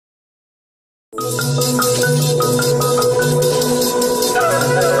The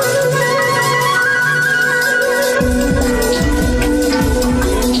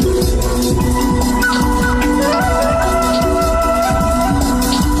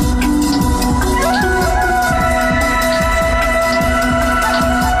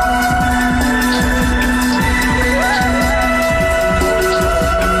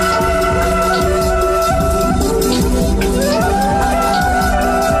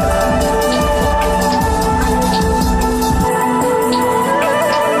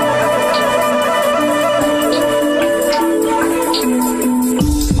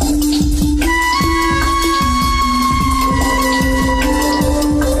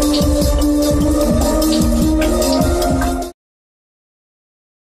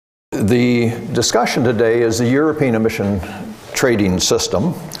discussion today is the European emission trading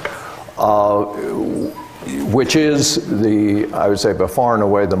system, which is I would say, by far and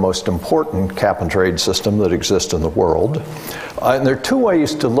away the most important cap and trade system that exists in the world. And there are two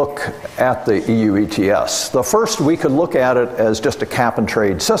ways to look at the EU ETS. The first, we could look at it as just a cap and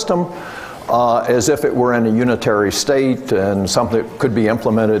trade system, as if it were in a unitary state and something that could be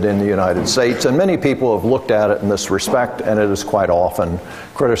implemented in the United States. And many people have looked at it in this respect, and it is quite often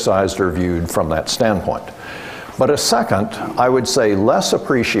criticized or viewed from that standpoint. But a second, I would say less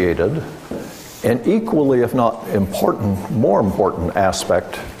appreciated, and equally, if not important, more important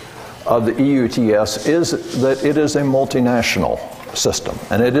aspect of the EU ETS is that it is a multinational system.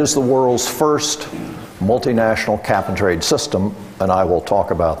 And it is the world's first multinational cap and trade system, and I will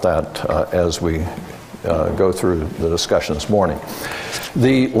talk about that as we go through the discussion this morning.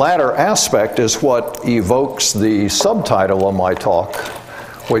 The latter aspect is what evokes the subtitle of my talk,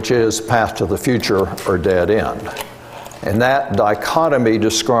 which is Path to the Future or Dead End. And that dichotomy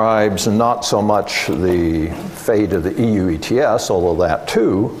describes not so much the fate of the EU ETS, although that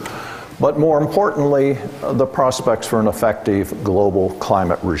too, but more importantly, the prospects for an effective global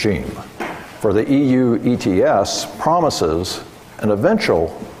climate regime. For the EU ETS promises an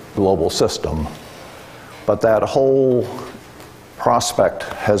eventual global system, but that whole prospect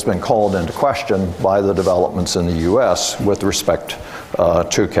has been called into question by the developments in the US with respect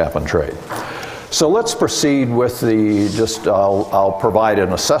to cap and trade. So let's proceed with I'll provide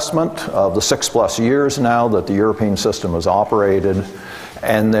an assessment of the 6+ years now that the European system has operated,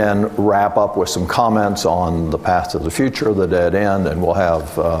 and then wrap up with some comments on the path to the future, the dead end, and we'll have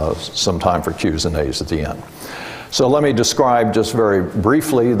some time for Q's and A's at the end. So let me describe just very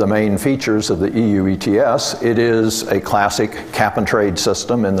briefly the main features of the EU ETS. It is a classic cap and trade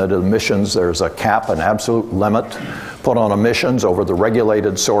system in that emissions, there's a cap, an absolute limit put on emissions over the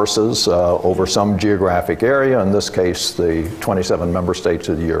regulated sources over some geographic area, in this case the 27 member states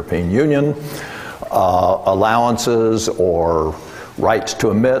of the European Union. Allowances or rights to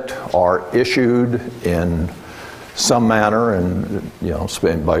emit are issued in some manner, and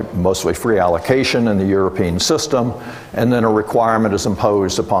by mostly free allocation in the European system, and then a requirement is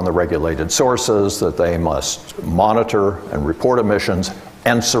imposed upon the regulated sources that they must monitor and report emissions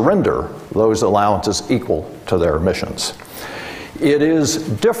and surrender those allowances equal to their emissions. It is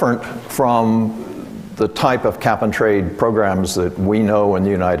different from the type of cap and trade programs that we know in the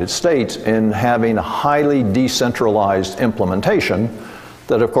United States in having a highly decentralized implementation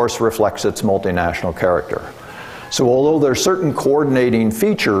that of course reflects its multinational character. So although there are certain coordinating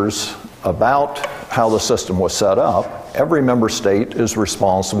features about how the system was set up, every member state is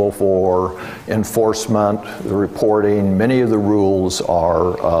responsible for enforcement, the reporting. Many of the rules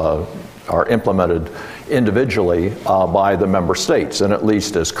are implemented individually by the member states, and at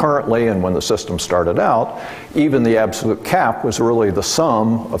least as currently and when the system started out, even the absolute cap was really the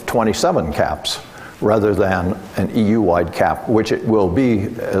sum of 27 caps rather than an EU-wide cap, which it will be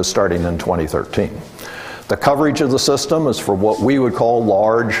starting in 2013. The coverage of the system is for what we would call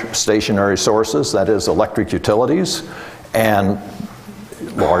large stationary sources, that is electric utilities and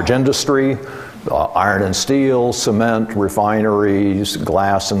large industry, iron and steel, cement, refineries,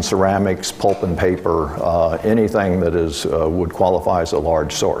 glass and ceramics, pulp and paper, anything that would qualify as a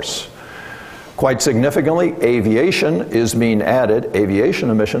large source. Quite significantly, aviation is being added.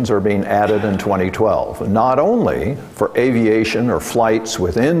 Aviation emissions are being added in 2012, not only for aviation or flights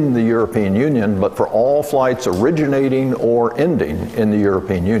within the European Union, but for all flights originating or ending in the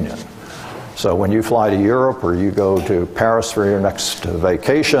European Union. So when you fly to Europe or you go to Paris for your next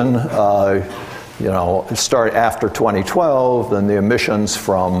vacation, start after 2012, then the emissions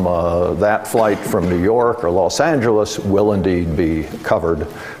from that flight from New York or Los Angeles will indeed be covered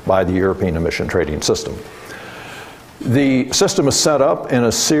by the European emission trading system. The system is set up in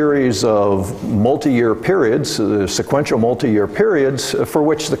a series of multi-year periods, sequential multi-year periods, for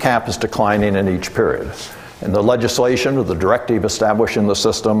which the cap is declining in each period. And the legislation or the directive establishing the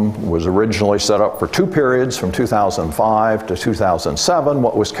system was originally set up for 2 periods from 2005 to 2007,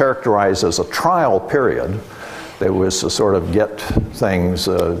 what was characterized as a trial period. There was to sort of get things,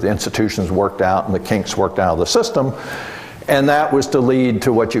 the institutions worked out and the kinks worked out of the system. And that was to lead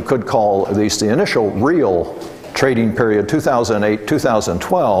to what you could call, at least the initial real trading period,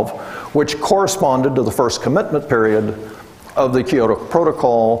 2008-2012, which corresponded to the first commitment period of the Kyoto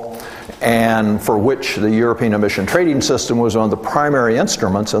Protocol, and for which the European Emission Trading System was one of the primary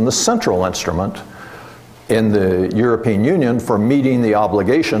instruments and the central instrument in the European Union for meeting the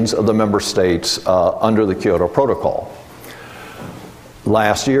obligations of the member states under the Kyoto Protocol.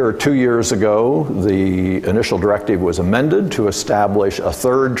 Last year, or 2 years ago, the initial directive was amended to establish a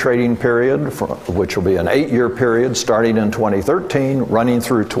third trading period, which will be an 8-year period starting in 2013, running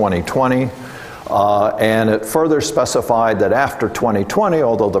through 2020. And it further specified that after 2020,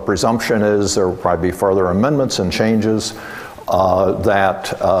 although the presumption is there will probably be further amendments and changes,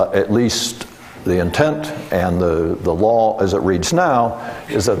 that at least the intent and the law as it reads now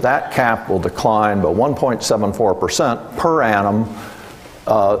is that that cap will decline by 1.74% per annum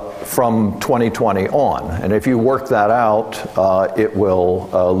from 2020 on. And if you work that out, it will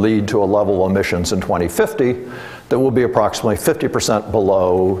lead to a level of emissions in 2050 that will be approximately 50%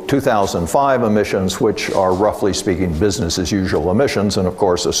 below 2005 emissions, which are roughly speaking business as usual emissions. And of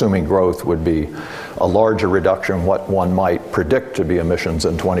course, assuming growth would be a larger reduction what one might predict to be emissions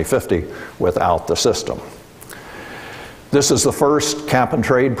in 2050 without the system. This is the first cap and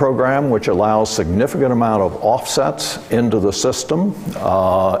trade program which allows significant amount of offsets into the system.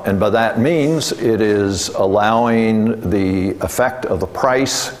 And by that means, it is allowing the effect of the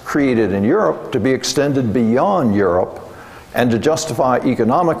price created in Europe to be extended beyond Europe and to justify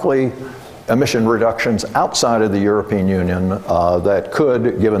economically emission reductions outside of the European Union that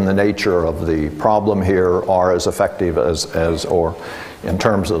could, given the nature of the problem here, are as effective as or in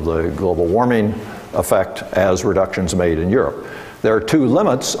terms of the global warming effect as reductions made in Europe. There are 2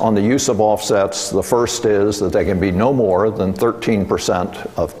 limits on the use of offsets. The first is that they can be no more than 13%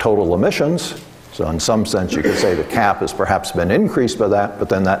 of total emissions. So in some sense you could say the cap has perhaps been increased by that, but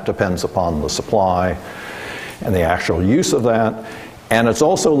then that depends upon the supply and the actual use of that. And it's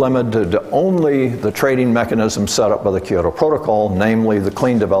also limited to only the trading mechanism set up by the Kyoto Protocol, namely the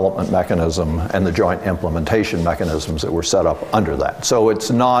clean development mechanism and the joint implementation mechanisms that were set up under that. So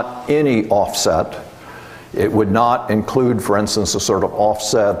it's not any offset. It would not include, for instance, the sort of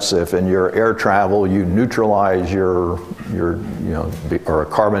offsets if in your air travel you neutralize your or a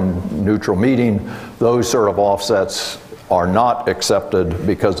carbon neutral meeting. Those sort of offsets are not accepted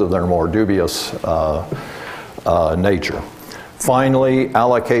because of their more dubious nature. Finally, the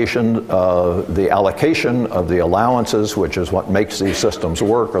allocation of the allowances, which is what makes these systems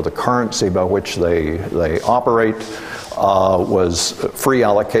work, or the currency by which they operate, was free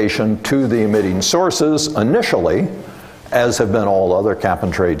allocation to the emitting sources initially, as have been all other cap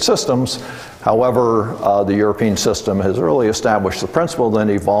and trade systems. However, the European system has really established the principle, then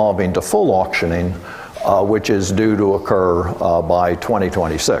evolving to full auctioning, which is due to occur by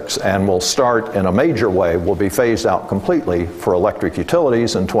 2026, and will start in a major way, will be phased out completely for electric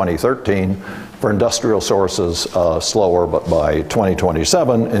utilities in 2013, for industrial sources slower, but by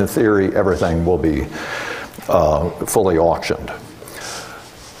 2027, in theory, everything will be fully auctioned.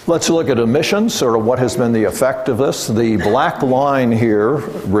 Let's look at emissions, sort of what has been the effect of this. The black line here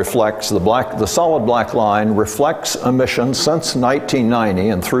reflects, the solid black line reflects emissions since 1990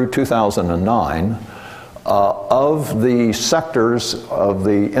 and through 2009 of the sectors of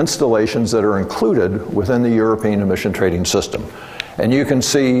the installations that are included within the European emission trading system. And you can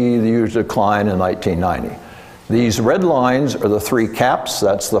see the huge decline in 1990. These red lines are the 3 caps.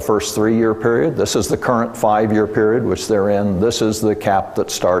 That's the first 3-year period. This is the current 5-year period which they're in. This is the cap that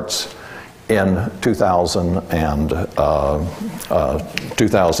starts in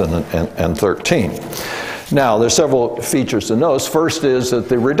 2013. Now, there's several features to notice. First is that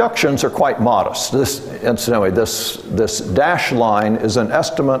the reductions are quite modest. Incidentally, this dashed line is an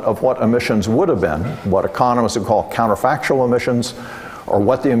estimate of what emissions would have been, what economists would call counterfactual emissions, or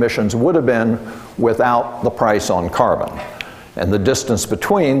what the emissions would have been without the price on carbon. And the distance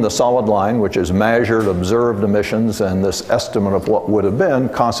between the solid line, which is measured, observed emissions, and this estimate of what would have been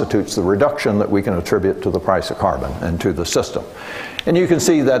constitutes the reduction that we can attribute to the price of carbon and to the system. And you can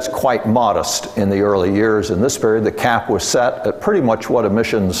see that's quite modest in the early years. In this period, the cap was set at pretty much what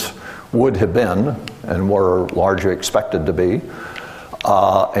emissions would have been and were largely expected to be.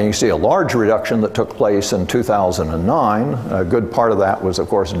 And you see a large reduction that took place in 2009. A good part of that was, of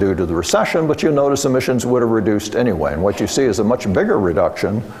course, due to the recession, but you notice emissions would have reduced anyway. And what you see is a much bigger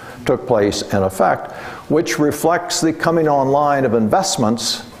reduction took place in effect, which reflects the coming online of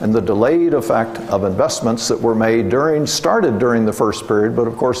investments and the delayed effect of investments that were made started during the first period, but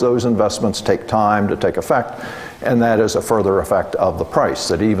of course those investments take time to take effect, and that is a further effect of the price,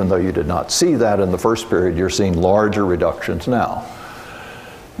 that even though you did not see that in the first period, you're seeing larger reductions now.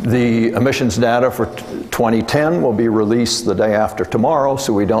 The emissions data for 2010 will be released the day after tomorrow,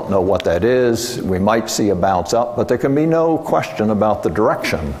 so we don't know what that is. We might see a bounce up, but there can be no question about the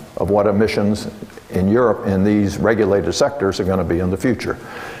direction of what emissions in Europe in these regulated sectors are going to be in the future.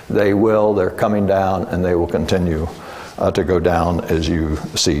 They're coming down, and they will continue to go down, as you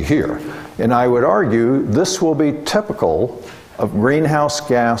see here. And I would argue this will be typical of greenhouse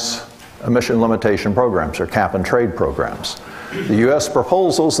gas emission limitation programs, or cap and trade programs. The U.S.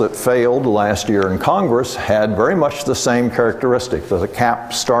 proposals that failed last year in Congress had very much the same characteristic, that the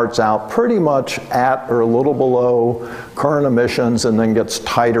cap starts out pretty much at or a little below current emissions and then gets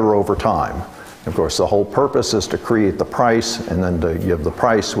tighter over time. Of course, the whole purpose is to create the price and then to give the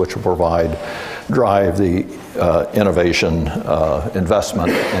price which will drive the innovation,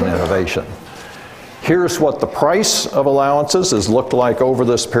 investment in innovation. Here's what the price of allowances has looked like over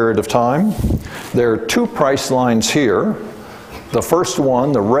this period of time. There are two price lines here. The first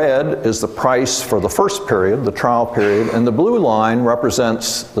one, the red, is the price for the first period, the trial period, and the blue line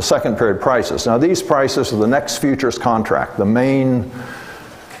represents the second period prices. Now these prices are the next futures contract. The main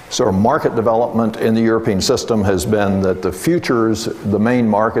sort of market development in the European system has been that the futures, the main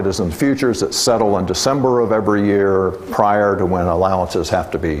market is in the futures that settle in December of every year prior to when allowances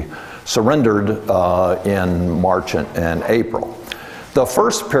have to be surrendered in March and April. The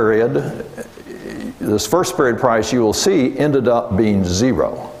first period, this first period price you will see ended up being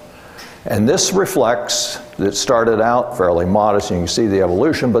zero. And this reflects, it started out fairly modest, and you can see the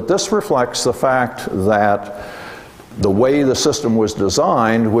evolution, but this reflects the fact that the way the system was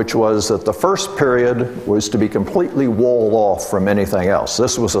designed, which was that the first period was to be completely walled off from anything else.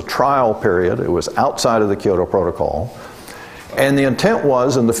 This was a trial period. It was outside of the Kyoto Protocol. And the intent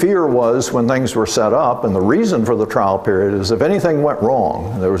was, and the fear was when things were set up, and the reason for the trial period is if anything went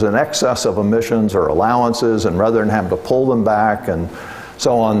wrong, there was an excess of emissions or allowances, and rather than having to pull them back and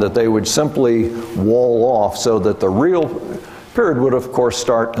so on, that they would simply wall off so that the real period would of course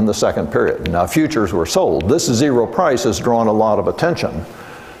start in the second period. Now futures were sold. This zero price has drawn a lot of attention.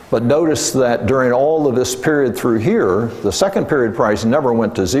 But notice that during all of this period through here, the second period price never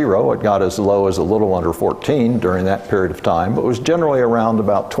went to zero. It got as low as a little under 14 during that period of time, but was generally around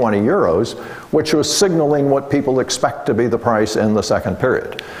about 20 euros, which was signaling what people expect to be the price in the second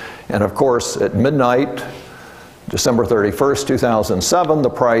period. And of course, at midnight, December 31st, 2007, the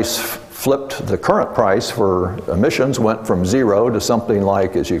price flipped. The current price for emissions went from zero to something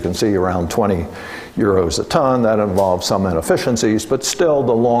like, as you can see, around 20 euros a ton. That involved some inefficiencies, but still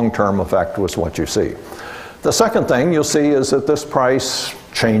the long-term effect was what you see. The second thing you'll see is that this price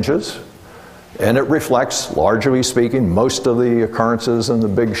changes, and it reflects, largely speaking, most of the occurrences and the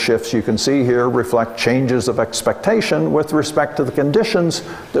big shifts you can see here reflect changes of expectation with respect to the conditions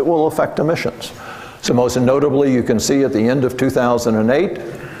that will affect emissions. So most notably, you can see at the end of 2008,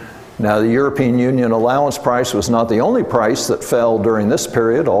 now the European Union allowance price was not the only price that fell during this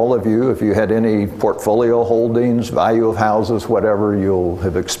period. All of you, if you had any portfolio holdings, value of houses, whatever, you'll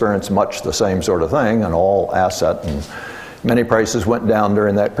have experienced much the same sort of thing, and all asset and many prices went down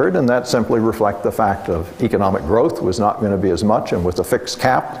during that period, and that simply reflects the fact of economic growth was not going to be as much, and with a fixed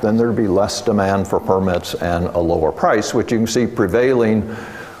cap, then there'd be less demand for permits and a lower price, which you can see prevailing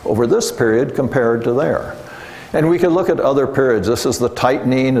over this period compared to there. And we could look at other periods. This is the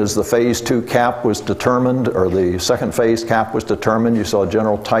tightening as the phase 2 cap was determined, or the second phase cap was determined. You saw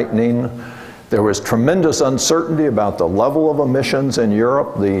general tightening. There was tremendous uncertainty about the level of emissions in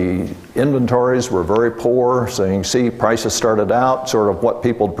Europe. The inventories were very poor, so you can see prices started out sort of what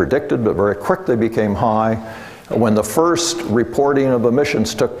people predicted, but very quickly became high. When the first reporting of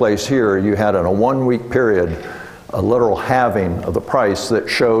emissions took place here, you had in a 1-week period a literal halving of the price that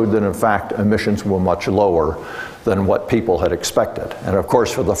showed that in fact emissions were much lower than what people had expected. And of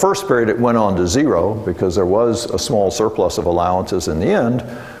course for the first period it went on to zero because there was a small surplus of allowances in the end,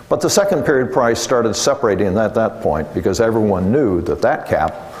 but the second period price started separating at that point because everyone knew that that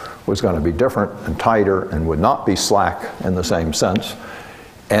cap was going to be different and tighter and would not be slack in the same sense.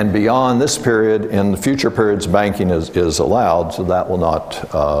 And beyond this period, in the future periods, banking is allowed, so that will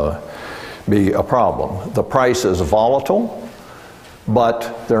not be a problem. The price is volatile,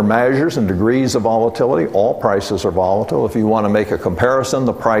 But there are measures and degrees of volatility. All prices are volatile. If you want to make a comparison,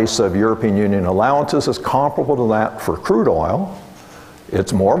 the price of European Union allowances is comparable to that for crude oil.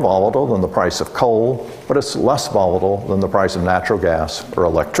 It's more volatile than the price of coal, but it's less volatile than the price of natural gas or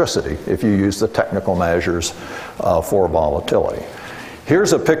electricity if you use the technical measures for volatility.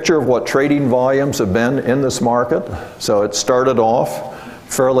 Here's a picture of what trading volumes have been in this market. So it started off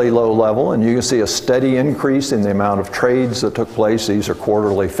fairly low level, and you can see a steady increase in the amount of trades that took place. These are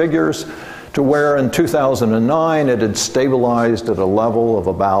quarterly figures, to where in 2009 it had stabilized at a level of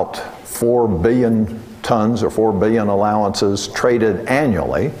about 4 billion tons or 4 billion allowances traded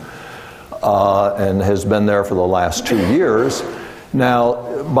annually, and has been there for the last 2 years.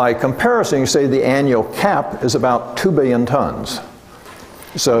 Now, by comparison, you say the annual cap is about 2 billion tons.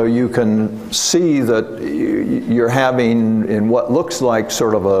 So you can see that you're having, in what looks like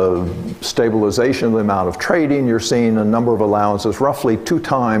sort of a stabilization of the amount of trading, you're seeing a number of allowances roughly 2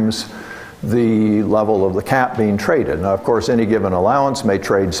 times the level of the cap being traded. Now, of course, any given allowance may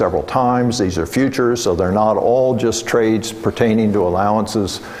trade several times. These are futures, so they're not all just trades pertaining to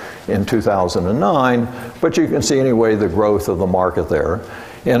allowances in 2009, but you can see anyway the growth of the market there.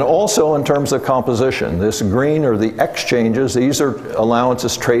 And also in terms of composition, this green are the exchanges. These are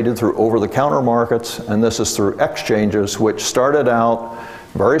allowances traded through over-the-counter markets, and this is through exchanges, which started out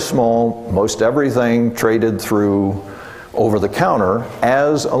very small. Most everything traded through over-the-counter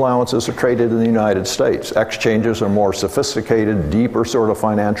as allowances are traded in the United States. Exchanges are more sophisticated, deeper sort of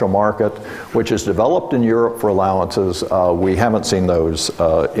financial market, which is developed in Europe for allowances. We haven't seen those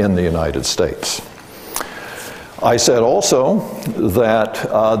in the United States. I said also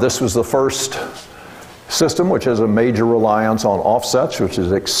that this was the first system which has a major reliance on offsets, which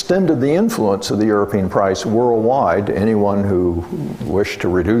has extended the influence of the European price worldwide. Anyone who wished to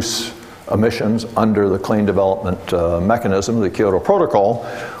reduce emissions under the clean development mechanism, the Kyoto Protocol.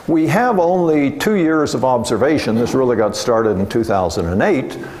 We have only 2 years of observation. This really got started in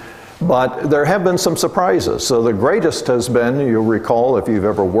 2008. But there have been some surprises. So the greatest has been, you'll recall if you've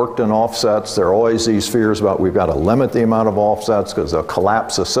ever worked in offsets, there are always these fears about we've got to limit the amount of offsets because they'll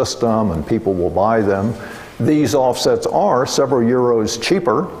collapse the system and people will buy them. These offsets are several euros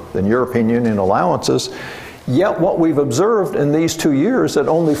cheaper than European Union allowances. Yet what we've observed in these 2 years that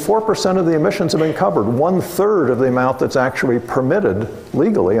only 4% of the emissions have been covered, 1/3 of the amount that's actually permitted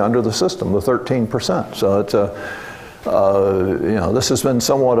legally under the system, the 13%. So it's this has been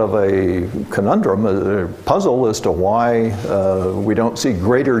somewhat of a conundrum, a puzzle as to why we don't see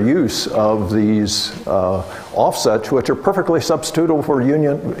greater use of these offsets, which are perfectly substitutable for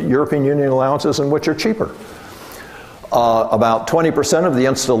European Union allowances and which are cheaper. About 20% of the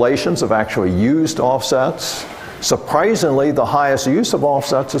installations have actually used offsets. Surprisingly, the highest use of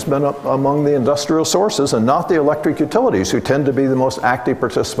offsets has been among the industrial sources and not the electric utilities, who tend to be the most active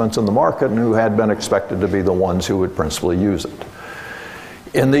participants in the market and who had been expected to be the ones who would principally use it.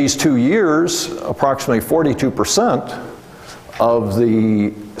 In these 2 years, approximately 42% of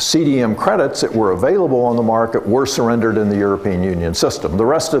the CDM credits that were available on the market were surrendered in the European Union system. The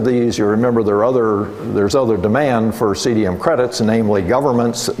rest of these, you remember, there's other demand for CDM credits, namely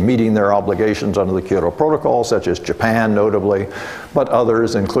governments meeting their obligations under the Kyoto Protocol, such as Japan notably, but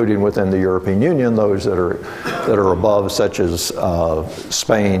others, including within the European Union, those that are above, such as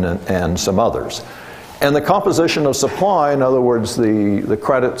Spain and some others. And the composition of supply, in other words, the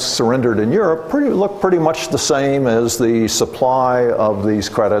credits surrendered in Europe, look pretty much the same as the supply of these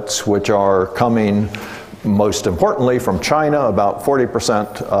credits, which are coming most importantly from China, about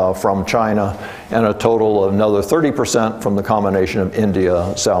 40% from China, and a total of another 30% from the combination of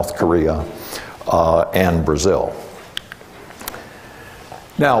India, South Korea, and Brazil.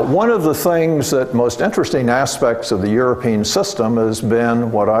 Now, one of the things that most interesting aspects of the European system has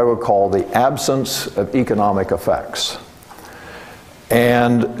been what I would call the absence of economic effects.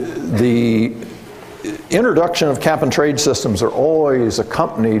 And the introduction of cap and trade systems are always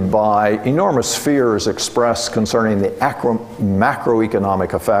accompanied by enormous fears expressed concerning the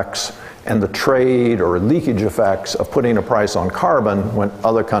macroeconomic effects and the trade or leakage effects of putting a price on carbon when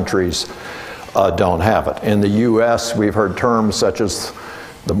other countries don't have it. In the US, we've heard terms such as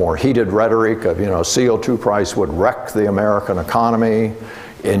the more heated rhetoric of, CO2 price would wreck the American economy.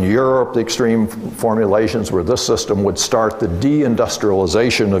 In Europe, the extreme formulations where this system would start the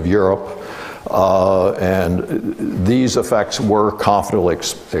deindustrialization of Europe, and these effects were confidently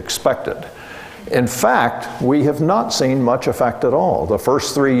expected. In fact, we have not seen much effect at all. The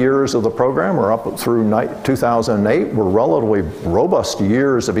first 3 years of the program, or up through 2008, were relatively robust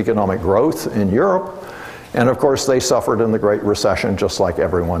years of economic growth in Europe. And of course, they suffered in the Great Recession just like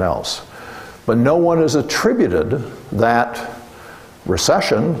everyone else. But no one has attributed that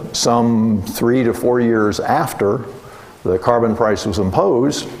recession, some 3 to 4 years after the carbon price was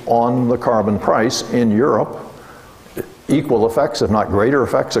imposed on the carbon price in Europe, equal effects, if not greater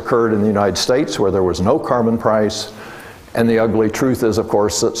effects, occurred in the United States where there was no carbon price. And the ugly truth is, of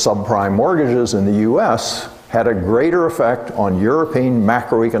course, that subprime mortgages in the US had a greater effect on European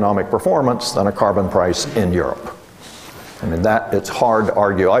macroeconomic performance than a carbon price in Europe. I mean, it's hard to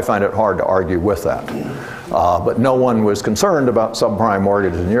argue. I find it hard to argue with that. But no one was concerned about subprime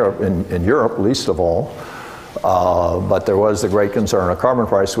mortgages in Europe, least of all. But there was the great concern of carbon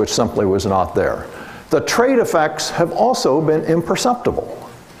price, which simply was not there. The trade effects have also been imperceptible.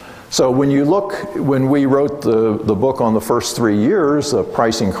 So when we wrote the book on the first 3 years, the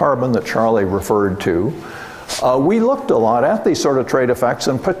pricing carbon that Charlie referred to, we looked a lot at these sort of trade effects,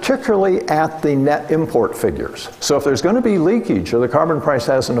 and particularly at the net import figures. So if there's going to be leakage or the carbon price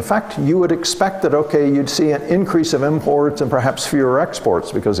has an effect, you would expect that, okay, you'd see an increase of imports and perhaps fewer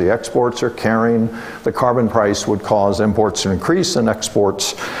exports, because the exports are carrying the carbon price would cause imports to increase and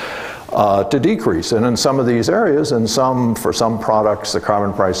exports to decrease. And in some of these areas, for some products, the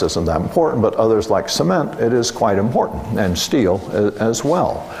carbon price isn't that important, but others like cement, it is quite important, and steel as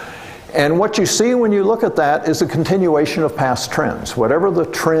well. And what you see when you look at that is a continuation of past trends. Whatever the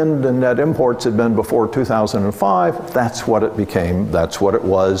trend in net imports had been before 2005, that's what it became, that's what it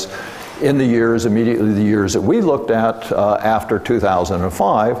was in the years, immediately the years that we looked at after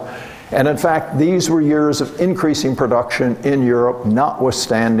 2005. And in fact, these were years of increasing production in Europe,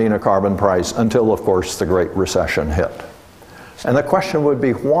 notwithstanding a carbon price, until, of course, the Great Recession hit. And the question would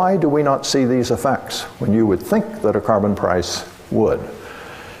be, why do we not see these effects when you would think that a carbon price would?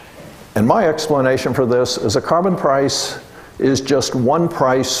 And my explanation for this is a carbon price is just one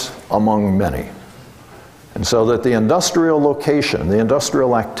price among many. And so that the industrial location, the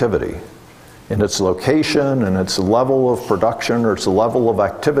industrial activity, in its location and its level of production or its level of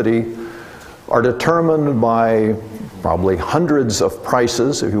activity are determined by probably hundreds of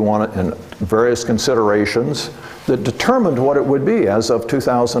prices, if you want it, in various considerations that determined what it would be as of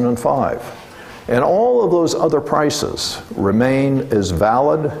 2005. And all of those other prices remain as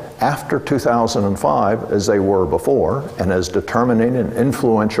valid after 2005 as they were before, and as determining and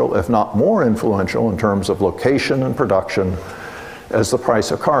influential, if not more influential in terms of location and production, as the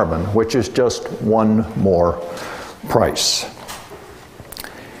price of carbon, which is just one more price.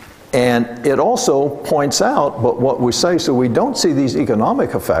 And it also points out, but what we say, so we don't see these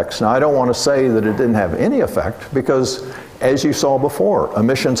economic effects. Now, I don't want to say that it didn't have any effect, because as you saw before,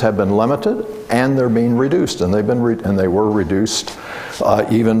 emissions have been limited and they're being reduced, and they were reduced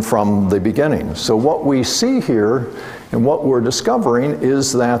even from the beginning. So what we see here and what we're discovering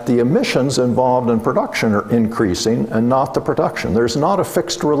is that the emissions involved in production are increasing and not the production. There's not a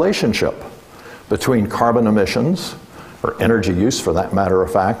fixed relationship between carbon emissions, or energy use for that matter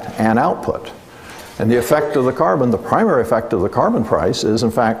of fact, and output. And the effect of the carbon, the primary effect of the carbon price is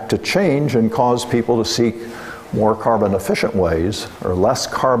in fact to change and cause people to seek more carbon efficient ways or less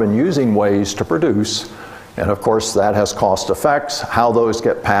carbon using ways to produce. And of course that has cost effects. How those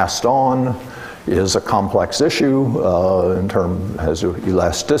get passed on is a complex issue in terms of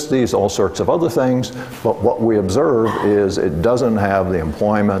elasticities, all sorts of other things. But what we observe is it doesn't have the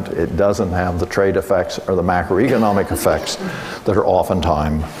employment, it doesn't have the trade effects or the macroeconomic effects that are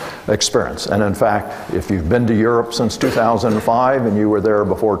oftentimes experienced. And in fact, if you've been to Europe since 2005 and you were there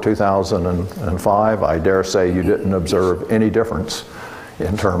before 2005, I dare say you didn't observe any difference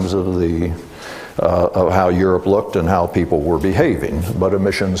in terms of of how Europe looked and how people were behaving. But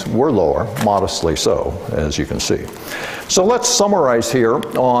emissions were lower, modestly so, as you can see. So let's summarize here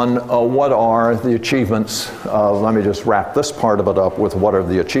on what are the achievements. Let me just wrap this part of it up with what are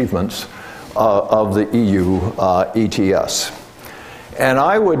the achievements of the EU ETS. And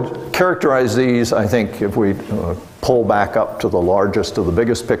I would characterize these, I think, if we pull back up to the largest of the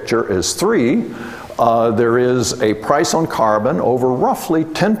biggest picture, as three. There is a price on carbon over roughly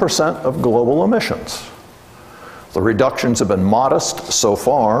 10% of global emissions. The reductions have been modest so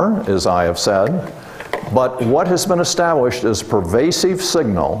far, as I have said, but what has been established is a pervasive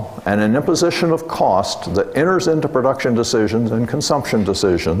signal and an imposition of cost that enters into production decisions and consumption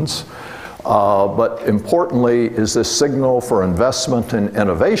decisions. But importantly is this signal for investment and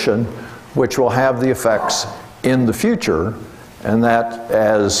innovation, which will have the effects in the future, and that,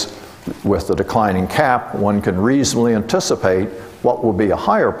 as with the declining cap, one can reasonably anticipate what will be a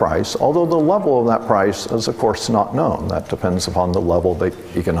higher price, although the level of that price is of course not known. That depends upon the level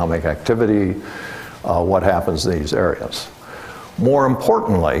of economic activity, what happens in these areas. More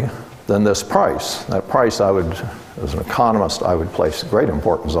importantly than this price, that price I would, as an economist, I would place great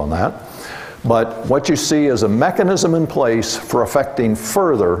importance on that. But what you see is a mechanism in place for affecting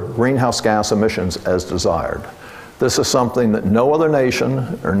further greenhouse gas emissions as desired. This is something that no other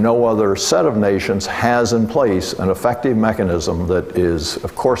nation or no other set of nations has in place, an effective mechanism that is,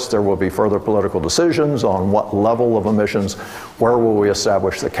 of course, there will be further political decisions on what level of emissions, where will we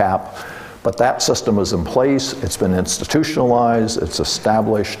establish the cap, but that system is in place, it's been institutionalized, it's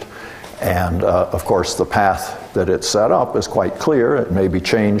established, and of course the path that it's set up is quite clear. It may be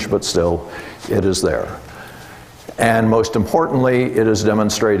changed, but still it is there. And most importantly, it has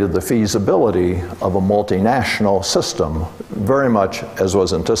demonstrated the feasibility of a multinational system, very much as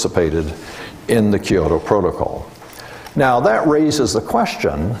was anticipated in the Kyoto Protocol. Now that raises the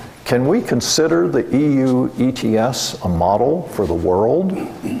question, can we consider the EU ETS a model for the world,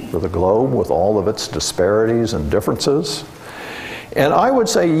 for the globe, with all of its disparities and differences? And I would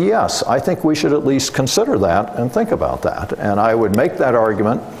say yes, I think we should at least consider that and think about that. And I would make that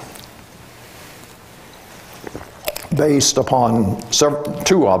argument based upon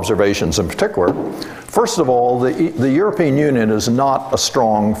two observations in particular. First of all, the European Union is not a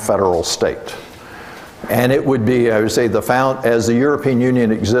strong federal state. And it would be, I would say, as the European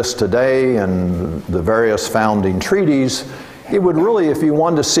Union exists today and the various founding treaties, it would really, if you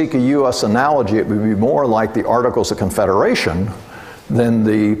wanted to seek a US analogy, it would be more like the Articles of Confederation than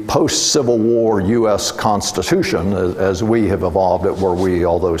the post-Civil War US Constitution as we have evolved it, where we,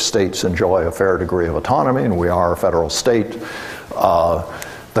 although states enjoy a fair degree of autonomy, and we are a federal state,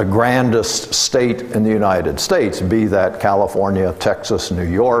 the grandest state in the United States, be that California, Texas, New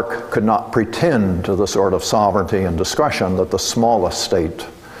York, could not pretend to the sort of sovereignty and discretion that the smallest state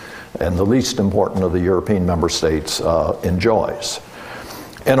and the least important of the European member states enjoys.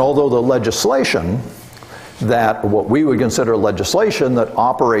 And although the legislation that what we would consider legislation that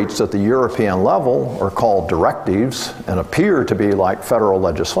operates at the European level are called directives and appear to be like federal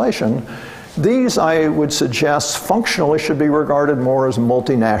legislation, these, I would suggest, functionally should be regarded more as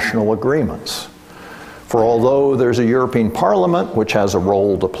multinational agreements. For although there's a European Parliament which has a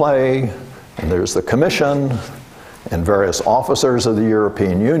role to play, and there's the Commission and various officers of the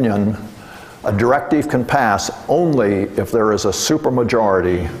European Union, a directive can pass only if there is a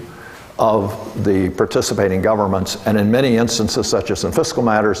supermajority of the participating governments, and in many instances, such as in fiscal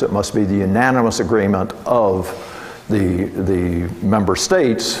matters, it must be the unanimous agreement of the member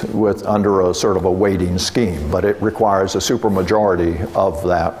states under a sort of a weighting scheme, but it requires a supermajority of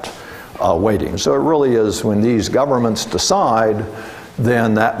that weighting. So it really is when these governments decide,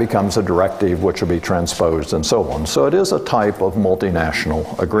 then that becomes a directive which will be transposed and so on. So it is a type of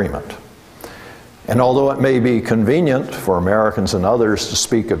multinational agreement. And although it may be convenient for Americans and others to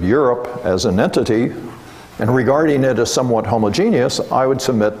speak of Europe as an entity, and regarding it as somewhat homogeneous, I would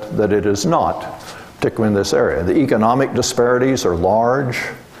submit that it is not, particularly in this area. The economic disparities are large.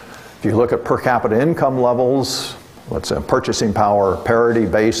 If you look at per capita income levels, let's say purchasing power parity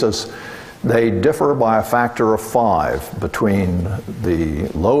basis, they differ by a factor of 5 between the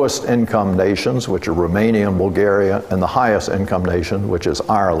lowest income nations, which are Romania and Bulgaria, and the highest income nation, which is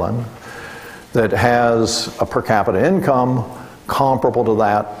Ireland, that has a per capita income comparable to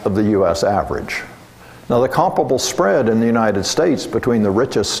that of the US average. Now the comparable spread in the United States between the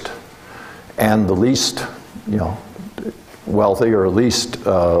richest and the least, wealthy or least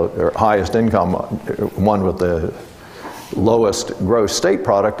or highest income, one with the lowest gross state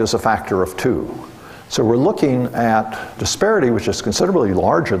product, is a factor of 2. So we're looking at disparity which is considerably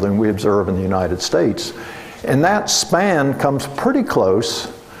larger than we observe in the United States. And that span comes pretty close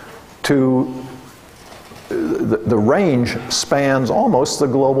to the range spans almost the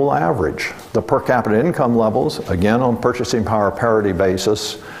global average. The per capita income levels, again on purchasing power parity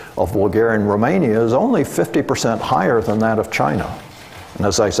basis, of Bulgaria and Romania is only 50% higher than that of China. And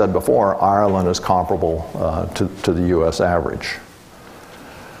as I said before, Ireland is comparable to the US average.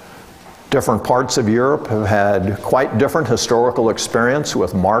 Different parts of Europe have had quite different historical experience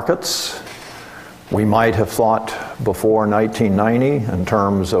with markets. We might have thought before 1990 in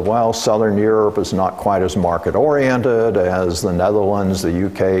terms of, well, Southern Europe is not quite as market-oriented as the Netherlands, the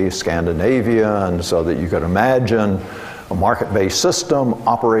UK, Scandinavia, and so that you could imagine a market-based system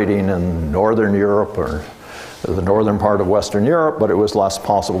operating in Northern Europe or the northern part of Western Europe, but it was less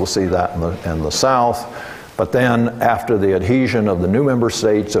possible to see that in the South. But then after the adhesion of the new member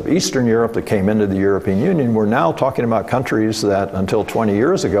states of Eastern Europe that came into the European Union, we're now talking about countries that until 20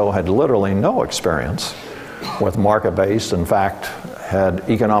 years ago had literally no experience with market-based. In fact, had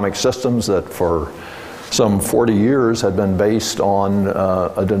economic systems that for some 40 years had been based on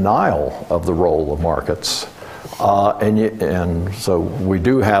a denial of the role of markets. And so we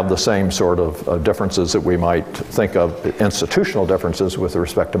do have the same sort of differences that we might think of, institutional differences with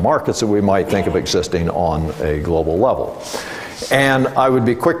respect to markets that we might think of existing on a global level. And I would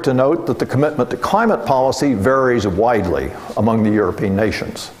be quick to note that the commitment to climate policy varies widely among the European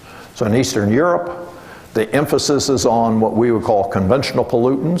nations. So in Eastern Europe, the emphasis is on what we would call conventional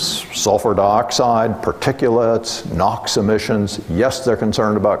pollutants, sulfur dioxide, particulates, NOx emissions. Yes, they're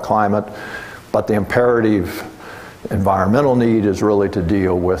concerned about climate, but the imperative environmental need is really to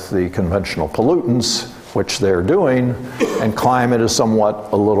deal with the conventional pollutants, which they're doing, and climate is somewhat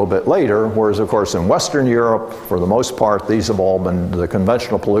a little bit later, whereas of course in Western Europe, for the most part, these have all been, the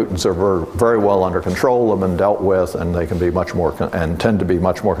conventional pollutants are very well under control, have been dealt with, and they can be much more, and tend to be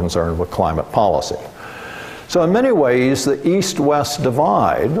much more concerned with climate policy. So in many ways, the East-West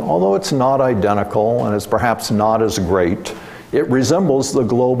divide, although it's not identical and it's perhaps not as great, it resembles the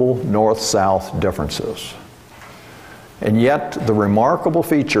global North-South differences. And yet, the remarkable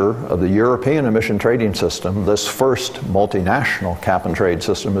feature of the European emission trading system, this first multinational cap and trade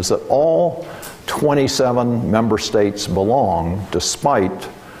system, is that all 27 member states belong despite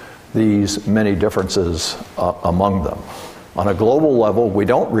these many differences among them. On a global level, we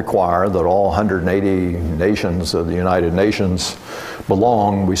don't require that all 180 nations of the United Nations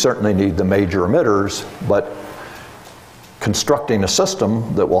belong. We certainly need the major emitters, but constructing a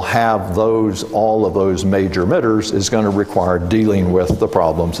system that will have all of those major emitters is going to require dealing with the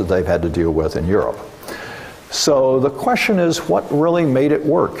problems that they've had to deal with in Europe. So the question is, what really made it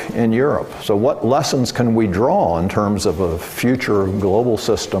work in Europe? So what lessons can we draw in terms of a future global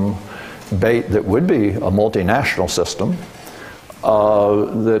system that would be a multinational system?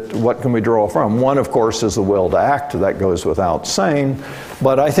 What can we draw from? One, of course, is the will to act. That goes without saying.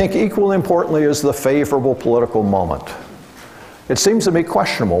 But I think equally importantly is the favorable political moment. It seems to me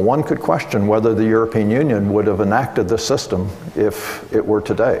questionable. One could question whether the European Union would have enacted this system if it were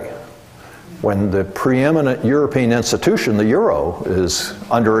today, when the preeminent European institution, the euro, is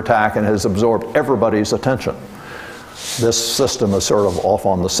under attack and has absorbed everybody's attention. This system is sort of off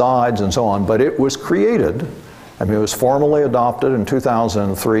on the sides and so on, but it was created. I mean, it was formally adopted in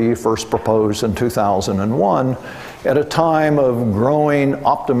 2003, first proposed in 2001, at a time of growing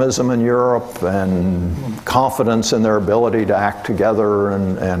optimism in Europe and confidence in their ability to act together,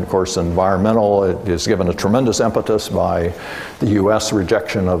 and of course environmental, it is given a tremendous impetus by the US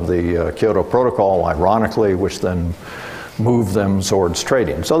rejection of the Kyoto Protocol, ironically, which then moved them towards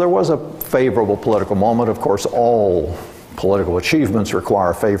trading. So there was a favorable political moment. Of course, all political achievements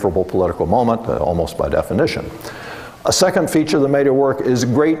require a favorable political moment, almost by definition. A second feature that made it work is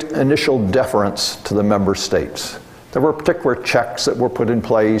great initial deference to the member states. There were particular checks that were put in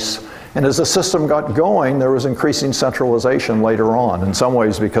place, and as the system got going, there was increasing centralization later on, in some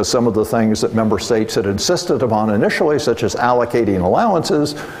ways because some of the things that member states had insisted upon initially, such as allocating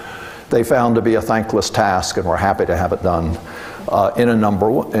allowances, they found to be a thankless task and were happy to have it done by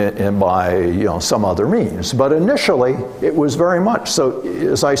some other means. But initially, it was very much. So,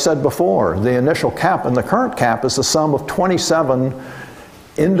 as I said before, the initial cap and the current cap is the sum of 27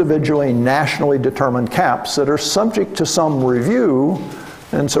 individually nationally determined caps that are subject to some review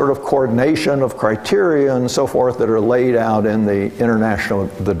and sort of coordination of criteria and so forth that are laid out in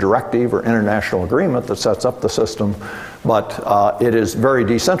the directive or international agreement that sets up the system. But it is very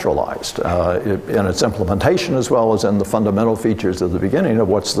decentralized in its implementation as well as in the fundamental features of the beginning of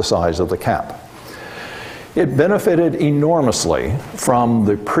what's the size of the cap. It benefited enormously from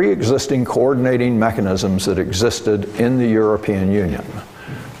the pre-existing coordinating mechanisms that existed in the European Union.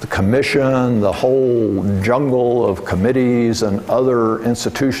 The Commission, the whole jungle of committees and other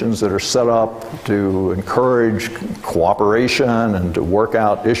institutions that are set up to encourage cooperation and to work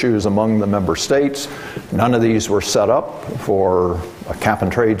out issues among the member states. None of these were set up for a cap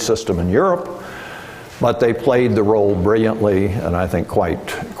and trade system in Europe, but they played the role brilliantly and I think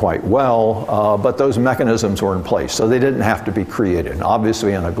quite well, but those mechanisms were in place, so they didn't have to be created. And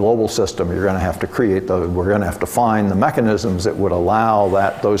obviously in a global system, you're going to have to create those, we're going to have to find the mechanisms that would allow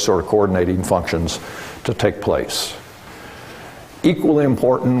those sort of coordinating functions to take place. Equally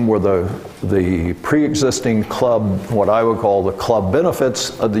important were the pre-existing club, what I would call the club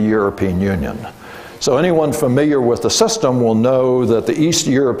benefits of the European Union. So anyone familiar with the system will know that the East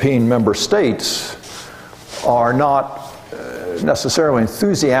European member states are not necessarily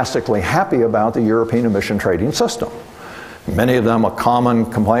enthusiastically happy about the European emission trading system. Many of them, a common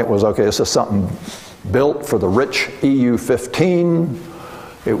complaint was, okay, this is something built for the rich EU 15.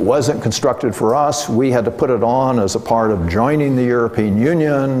 It wasn't constructed for us. We had to put it on as a part of joining the European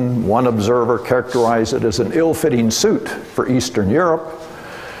Union. One observer characterized it as an ill-fitting suit for Eastern Europe.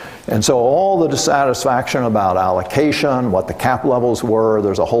 And so all the dissatisfaction about allocation, what the cap levels were,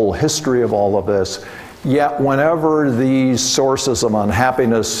 there's a whole history of all of this. Yet whenever these sources of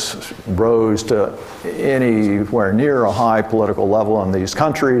unhappiness rose to anywhere near a high political level in these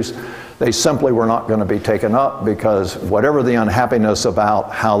countries, they simply were not going to be taken up, because whatever the unhappiness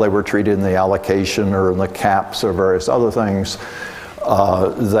about how they were treated in the allocation or in the caps or various other things,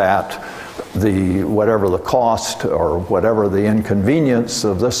 whatever the cost or whatever the inconvenience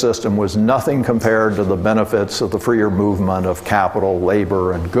of this system was nothing compared to the benefits of the freer movement of capital,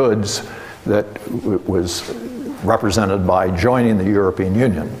 labor, and goods that was represented by joining the European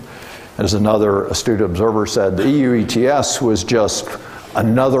Union. As another astute observer said, the EU ETS was just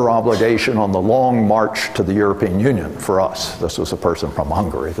another obligation on the long march to the European Union for us. This was a person from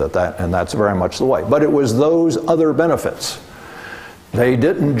Hungary, and that's very much the way. But it was those other benefits. They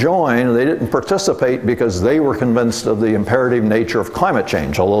didn't join, they didn't participate because they were convinced of the imperative nature of climate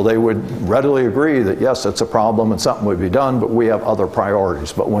change, although they would readily agree that yes, it's a problem and something would be done, but we have other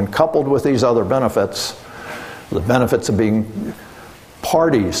priorities. But when coupled with these other benefits, the benefits of being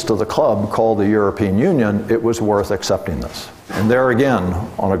parties to the club called the European Union, it was worth accepting this. And there again,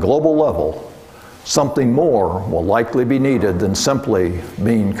 on a global level, something more will likely be needed than simply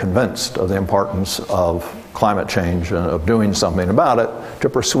being convinced of the importance of climate change and of doing something about it to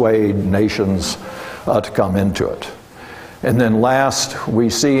persuade nations to come into it. And then last, we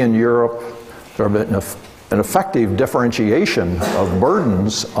see in Europe sort of an effective differentiation of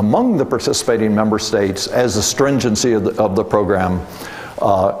burdens among the participating member states as the stringency of the program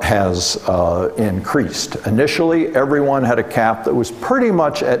has increased. Initially, everyone had a cap that was pretty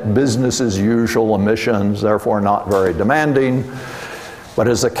much at business as usual emissions, therefore not very demanding. But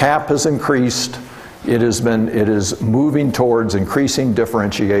as the cap has increased, it is moving towards increasing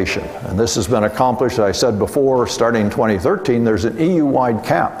differentiation. And this has been accomplished, as I said before, starting in 2013, there's an EU-wide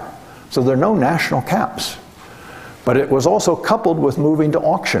cap. So there are no national caps. But it was also coupled with moving to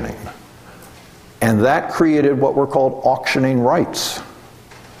auctioning. And that created what were called auctioning rights.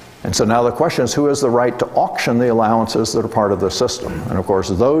 And so now the question is, who has the right to auction the allowances that are part of the system? And of course,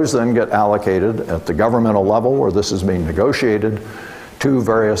 those then get allocated at the governmental level, where this is being negotiated, to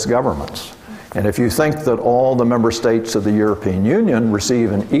various governments. And if you think that all the member states of the European Union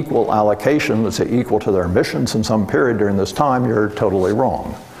receive an equal allocation, let's say equal to their emissions in some period during this time, you're totally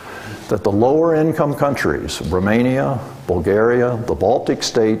wrong. That the lower income countries, Romania, Bulgaria, the Baltic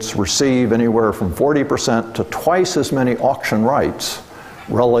states, receive anywhere from 40% to twice as many auction rights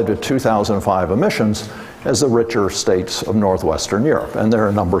relative to 2005 emissions as the richer states of Northwestern Europe. And there are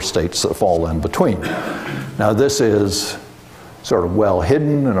a number of states that fall in between. Now this is sort of well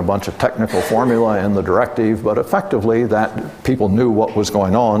hidden in a bunch of technical formula in the directive, but effectively that people knew what was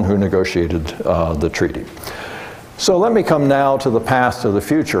going on who negotiated the treaty. So let me come now to the path to the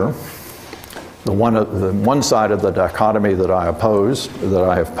future. The one side of the dichotomy that I have posed.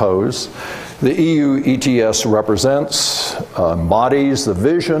 The EU ETS represents, embodies the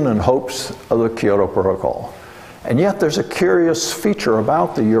vision and hopes of the Kyoto Protocol. And yet there's a curious feature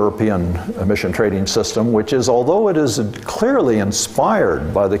about the European emission trading system, which is, although it is clearly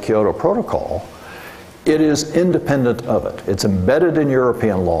inspired by the Kyoto Protocol, it is independent of it. It's embedded in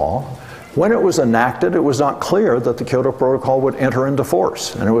European law. When it was enacted, it was not clear that the Kyoto Protocol would enter into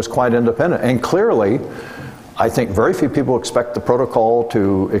force, and it was quite independent. And clearly, I think very few people expect the protocol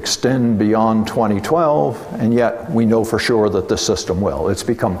to extend beyond 2012, and yet we know for sure that this system will. It's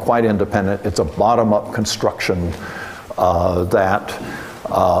become quite independent. It's a bottom-up construction and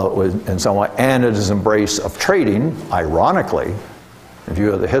so on, and it is embrace of trading, ironically, in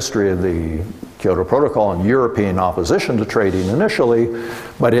view of the history of the Kyoto Protocol and European opposition to trading initially,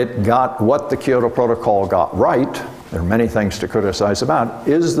 but it got what the Kyoto Protocol got right. There are many things to criticize about,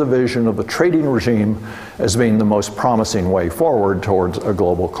 is the vision of the trading regime as being the most promising way forward towards a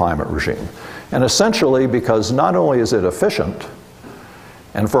global climate regime. And essentially because not only is it efficient,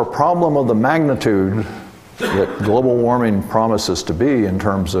 and for a problem of the magnitude that global warming promises to be in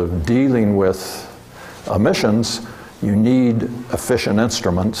terms of dealing with emissions, you need efficient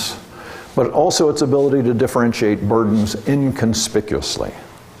instruments, but also its ability to differentiate burdens inconspicuously.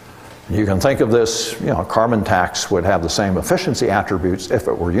 You can think of this, a carbon tax would have the same efficiency attributes if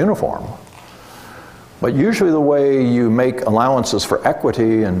it were uniform. But usually the way you make allowances for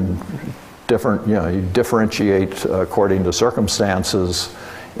equity and you differentiate according to circumstances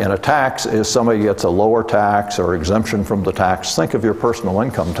in a tax is somebody gets a lower tax or exemption from the tax. Think of your personal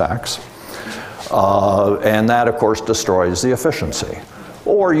income tax. And that, of course, destroys the efficiency.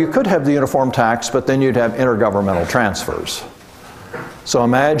 Or you could have the uniform tax, but then you'd have intergovernmental transfers. So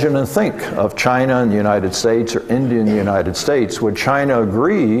imagine and think of China and the United States or India and the United States. Would China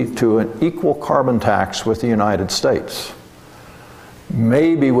agree to an equal carbon tax with the United States?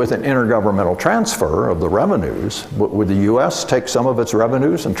 Maybe with an intergovernmental transfer of the revenues. Would the U.S. take some of its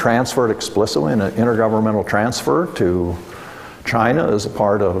revenues and transfer it explicitly in an intergovernmental transfer to China as a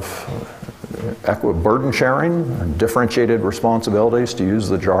part of burden sharing and differentiated responsibilities, to use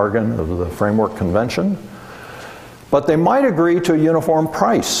the jargon of the Framework Convention? But they might agree to a uniform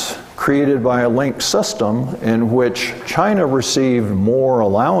price created by a linked system in which China received more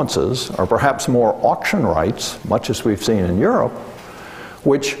allowances, or perhaps more auction rights, much as we've seen in Europe,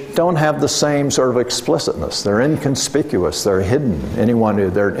 which don't have the same sort of explicitness. They're inconspicuous, they're hidden.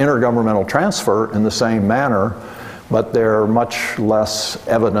 They're an intergovernmental transfer in the same manner, but they're much less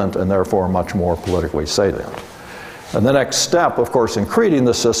evident and therefore much more politically salient. And the next step, of course, in creating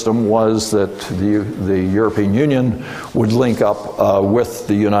the system was that the European Union would link up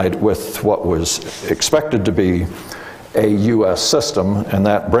with what was expected to be a US system, and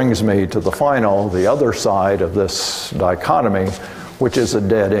that brings me to the other side of this dichotomy, which is a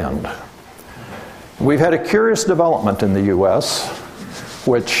dead end. We've had a curious development in the US,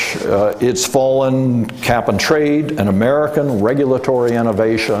 which it's fallen cap and trade, and American regulatory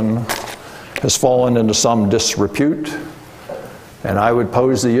innovation has fallen into some disrepute. And I would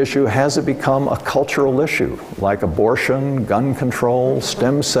pose the issue, has it become a cultural issue, like abortion, gun control,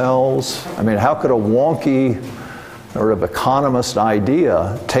 stem cells? I mean, how could a wonky sort of economist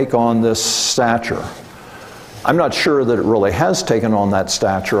idea take on this stature? I'm not sure that it really has taken on that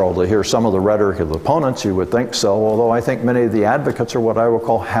stature, although hear some of the rhetoric of the opponents, you would think so, although I think many of the advocates are what I would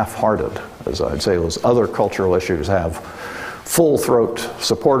call half-hearted. As I'd say, those other cultural issues have full-throat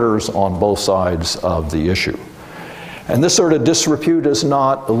supporters on both sides of the issue. And this sort of disrepute is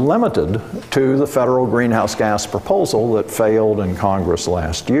not limited to the federal greenhouse gas proposal that failed in Congress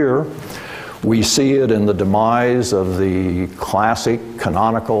last year. We see it in the demise of the classic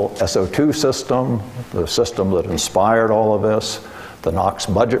canonical SO2 system, the system that inspired all of this. The NOx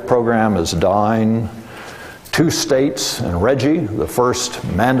budget program is dying. 2 states in RGGI, the first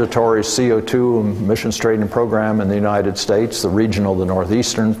mandatory CO2 emissions trading program in the United States, the regional, the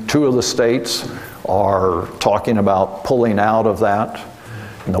northeastern, 2 of the states are talking about pulling out of that.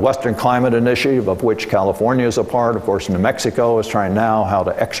 In the Western Climate Initiative, of which California is a part, of course, New Mexico is trying now how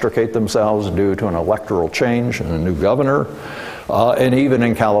to extricate themselves due to an electoral change and a new governor. And even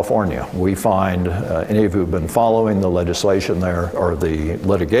in California, we find, any of you who've been following the legislation there, or the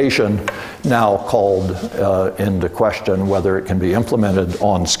litigation, now called into question whether it can be implemented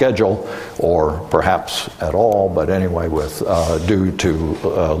on schedule or perhaps at all, but anyway, due to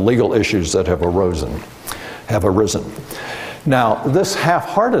legal issues that have arisen. Now, this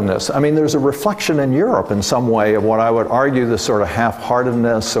half-heartedness, I mean, there's a reflection in Europe in some way of what I would argue this sort of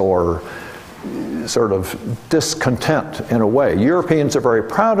half-heartedness or sort of discontent in a way. Europeans are very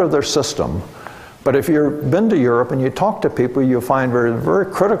proud of their system, but if you've been to Europe and you talk to people, you'll find very, very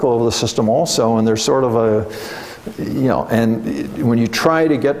critical of the system also, and there's sort of and when you try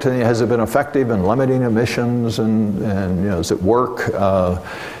to get to, has it been effective in limiting emissions and does it work?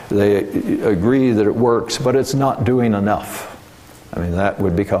 They agree that it works, but it's not doing enough. I mean, that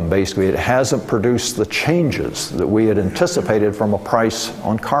would become basically, it hasn't produced the changes that we had anticipated from a price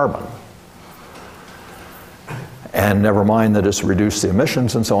on carbon. And never mind that it's reduced the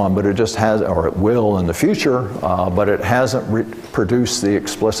emissions and so on, but it just has, or it will in the future, but it hasn't produced the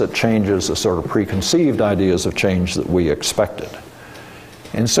explicit changes, the sort of preconceived ideas of change that we expected.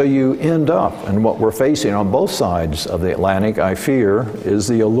 And so you end up, and what we're facing on both sides of the Atlantic, I fear, is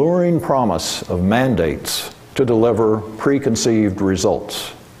the alluring promise of mandates to deliver preconceived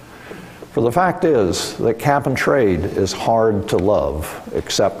results. For the fact is that cap and trade is hard to love,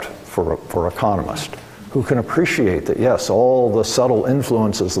 except for economists, who can appreciate that, yes, all the subtle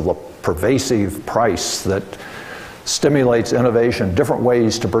influences of the pervasive price that stimulates innovation, different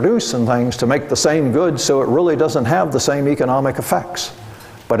ways to produce and things to make the same goods so it really doesn't have the same economic effects.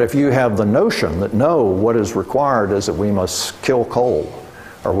 But if you have the notion that no, what is required is that we must kill coal,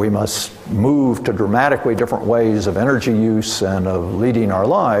 or we must move to dramatically different ways of energy use and of leading our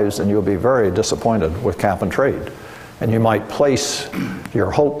lives, then you'll be very disappointed with cap and trade. And you might place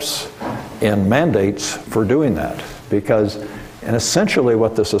your hopes in mandates for doing that, because and essentially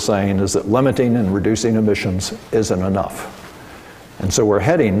what this is saying is that limiting and reducing emissions isn't enough. And so we're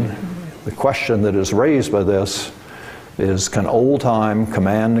heading, the question that is raised by this is, can old-time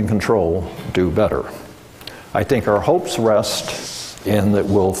command and control do better? I think our hopes rest in that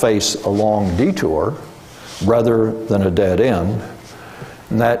we'll face a long detour rather than a dead end.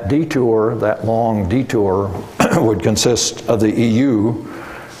 And that detour, that long detour, would consist of the EU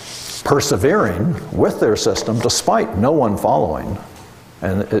persevering with their system despite no one following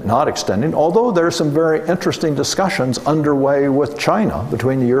and it not extending, although there's some very interesting discussions underway with China,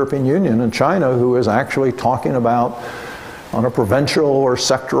 between the European Union and China, who is actually talking about, on a provincial or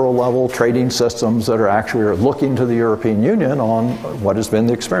sectoral level, trading systems that are actually looking to the European Union on what has been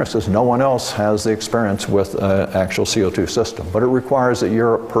the experience, because no one else has the experience with an actual CO2 system. But it requires that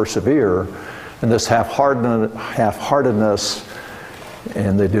Europe persevere in this half-heartedness,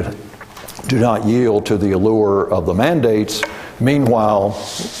 and they do not yield to the allure of the mandates. Meanwhile,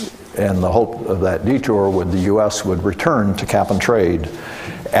 in the hope of that detour, the U.S. would return to cap and trade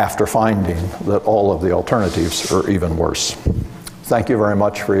after finding that all of the alternatives are even worse. Thank you very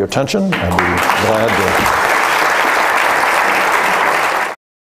much for your attention, and we'll be glad to.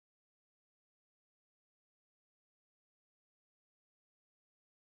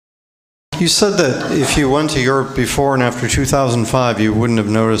 You said that if you went to Europe before and after 2005, you wouldn't have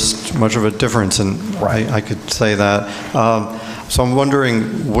noticed much of a difference, and right. I could say that. So I'm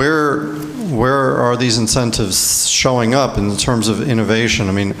wondering, where are these incentives showing up in terms of innovation?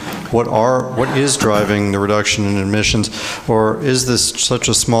 I mean, what is driving the reduction in emissions, or is this such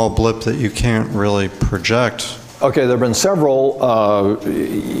a small blip that you can't really project? Okay, there have been several,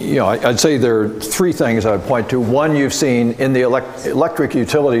 I'd say there are three things I'd point to. One, you've seen in the electric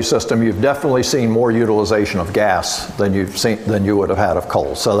utility system, you've definitely seen more utilization of gas than you would have had of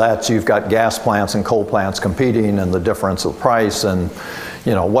coal. So that's, you've got gas plants and coal plants competing, and the difference of price, and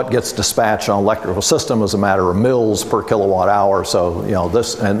what gets dispatched on an electrical system is a matter of mils per kilowatt hour. So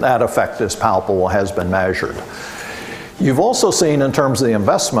and that effect is palpable, has been measured. You've also seen, in terms of the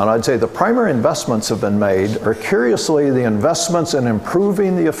investment, I'd say the primary investments have been made are, curiously, the investments in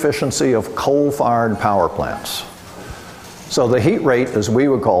improving the efficiency of coal-fired power plants. So the heat rate, as we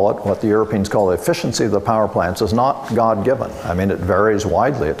would call it, what the Europeans call the efficiency of the power plants, is not God-given. I mean, it varies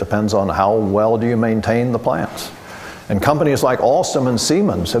widely. It depends on how well do you maintain the plants. And companies like Alstom and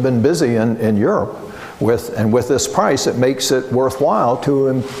Siemens have been busy in Europe with this price. It makes it worthwhile to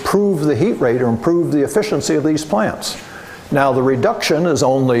improve the heat rate or improve the efficiency of these plants. Now, the reduction is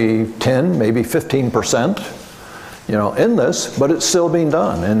only 10, maybe 15%, in this, but it's still being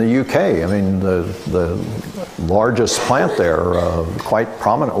done. In the UK, I mean, the largest plant there quite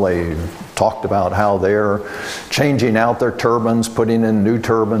prominently talked about how they're changing out their turbines, putting in new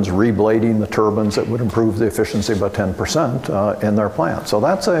turbines, reblading the turbines that would improve the efficiency by 10% in their plant. So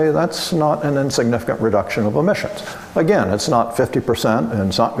that's not an insignificant reduction of emissions. Again, it's not 50%, and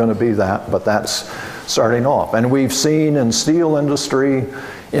it's not going to be that, but that's starting off. And we've seen in steel industry,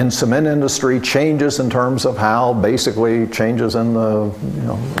 in cement industry, changes in terms of how, basically, changes in the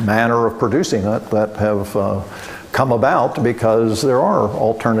manner of producing it that have come about because there are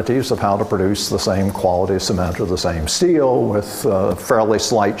alternatives of how to produce the same quality cement or the same steel with fairly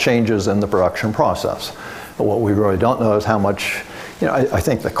slight changes in the production process. But what we really don't know is how much, I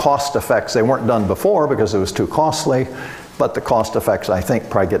think the cost effects, they weren't done before because it was too costly, but the cost effects, I think,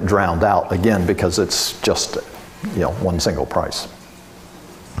 probably get drowned out again because it's just, one single price.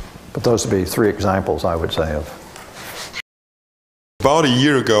 But those would be three examples, I would say, of. About a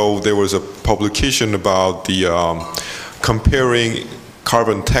year ago, there was a publication about the comparing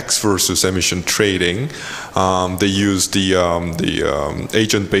carbon tax versus emission trading. They used the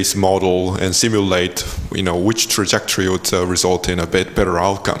agent-based model and simulate, which trajectory would result in a better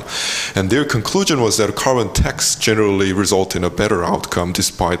outcome. And their conclusion was that carbon tax generally result in a better outcome,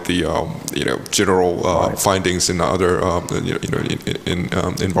 despite the general findings in other in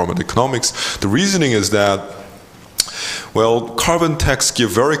environmental economics. The reasoning is that, well, carbon tax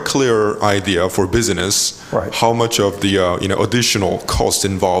give very clear idea for business how much of the additional cost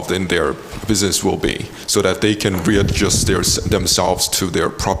involved in their business will be, so that they can readjust themselves to their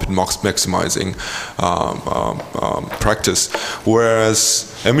profit maximizing practice.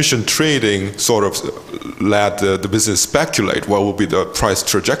 Whereas emission trading sort of let the business speculate what will be the price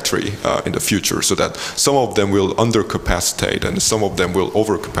trajectory in the future, so that some of them will undercapacitate and some of them will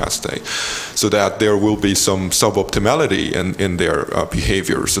overcapacitate, so that there will be some suboptimality in their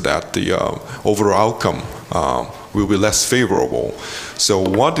behavior, so that the overall outcome will be less favorable. So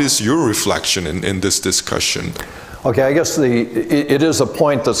what is your reflection in this discussion? Okay, I guess it is a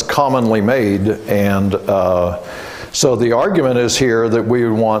point that's commonly made, and so the argument is here that we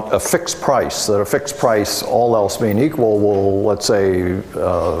would want a fixed price, that a fixed price, all else being equal, will, let's say,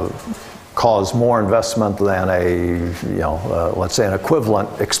 cause more investment than let's say an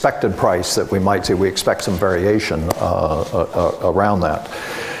equivalent expected price that we might see. We expect some variation around that.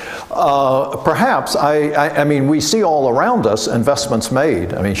 Perhaps. I mean, we see all around us investments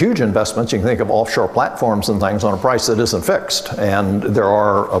made. I mean, huge investments. You can think of offshore platforms and things on a price that isn't fixed. And there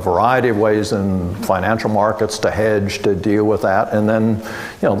are a variety of ways in financial markets to hedge, to deal with that. And then,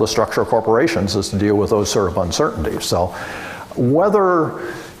 you know, the structure of corporations is to deal with those sort of uncertainties. So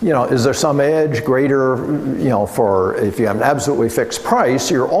whether, you know, is there some edge greater, you know, for if you have an absolutely fixed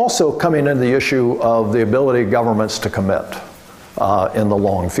price, you're also coming into the issue of the ability of governments to commit in the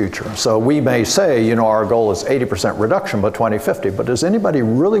long future. So we may say, you know, our goal is 80% reduction by 2050, but does anybody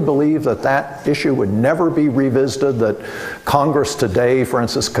really believe that that issue would never be revisited, that Congress today, for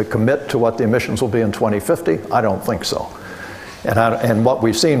instance, could commit to what the emissions will be in 2050? I don't think so. And what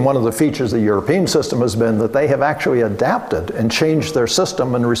we've seen, one of the features of the European system has been that they have actually adapted and changed their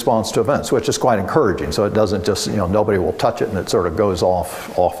system in response to events, which is quite encouraging. So it doesn't just, you know, nobody will touch it and it sort of goes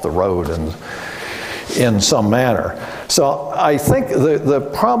off the road and in some manner. So I think the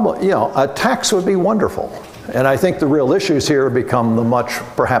problem, you know, a tax would be wonderful. And I think the real issues here become the much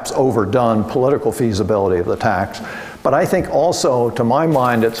perhaps overdone political feasibility of the tax. But I think also, to my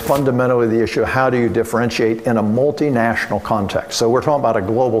mind, it's fundamentally the issue of how do you differentiate in a multinational context. So we're talking about a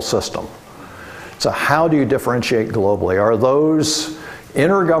global system. So how do you differentiate globally? Are those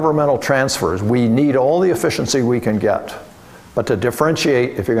intergovernmental transfers? We need all the efficiency we can get. But to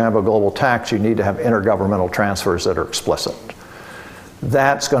differentiate, if you're going to have a global tax, you need to have intergovernmental transfers that are explicit.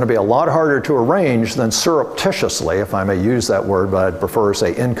 That's going to be a lot harder to arrange than surreptitiously, if I may use that word, but I'd prefer to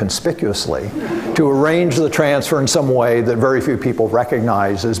say inconspicuously, to arrange the transfer in some way that very few people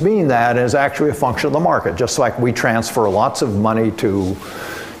recognize as being that and is actually a function of the market. Just like we transfer lots of money to,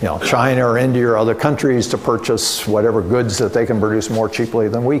 you know, China or India or other countries to purchase whatever goods that they can produce more cheaply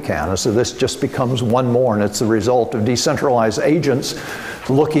than we can. And so this just becomes one more, and it's the result of decentralized agents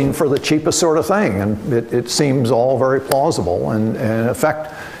looking for the cheapest sort of thing. And it seems all very plausible. And in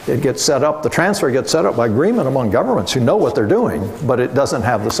effect, it gets set up, the transfer gets set up by agreement among governments who know what they're doing, but it doesn't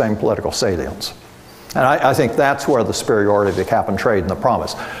have the same political salience. And I think that's where the superiority of the cap and trade and the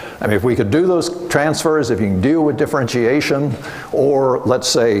promise. I mean, if we could do those transfers, if you can deal with differentiation, or let's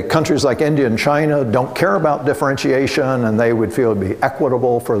say countries like India and China don't care about differentiation and they would feel it'd be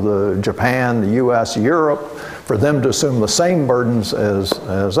equitable for the Japan, the US, Europe, for them to assume the same burdens as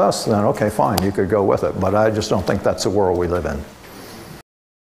us, then okay, fine, you could go with it. But I just don't think that's the world we live in.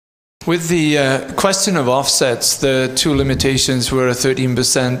 With the question of offsets, the two limitations were a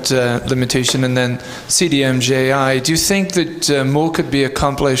 13% limitation and then CDM-JI. Do you think that more could be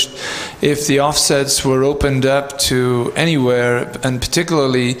accomplished if the offsets were opened up to anywhere, and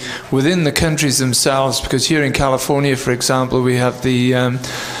particularly within the countries themselves? Because here in California, for example, we have the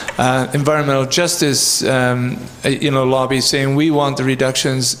environmental justice lobby saying we want the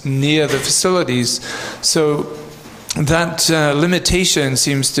reductions near the facilities. So that limitation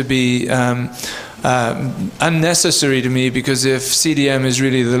seems to be unnecessary to me, because if CDM is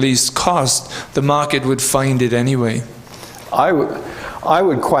really the least cost, the market would find it anyway. I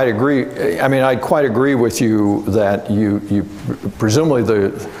would quite agree. I mean, I'd quite agree with you that you presumably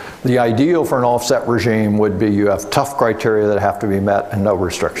the ideal for an offset regime would be you have tough criteria that have to be met and no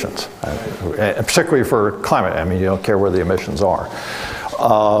restrictions, and particularly for climate. I mean, you don't care where the emissions are.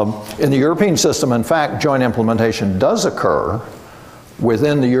 In the European system, in fact, joint implementation does occur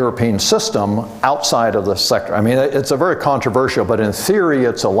within the European system outside of the sector. I mean, it's a very controversial, but in theory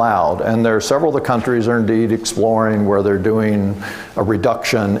it's allowed. And there are several of the countries are indeed exploring where they're doing a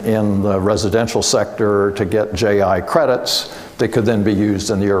reduction in the residential sector to get JI credits that could then be used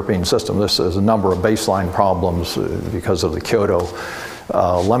in the European system. This is a number of baseline problems because of the Kyoto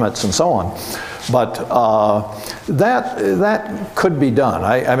limits and so on. But that could be done.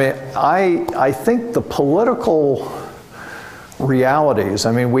 I think the political realities,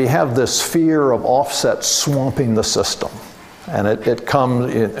 I mean, we have this fear of offsets swamping the system. And it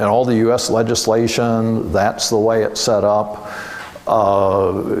comes in all the US legislation, that's the way it's set up.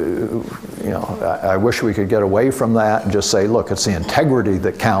 I wish we could get away from that and just say, look, it's the integrity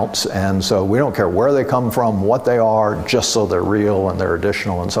that counts, and so we don't care where they come from, what they are, just so they're real and they're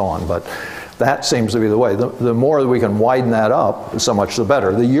additional and so on. But that seems to be the way. The more that we can widen that up, so much the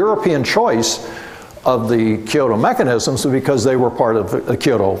better. The European choice of the Kyoto mechanisms was because they were part of the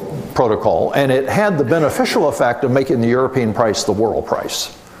Kyoto Protocol, and it had the beneficial effect of making the European price the world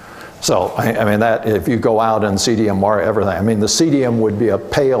price. So, I mean, that if you go out and CDM everything, I mean, the CDM would be a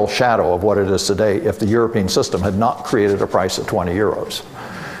pale shadow of what it is today if the European system had not created a price of 20 euros.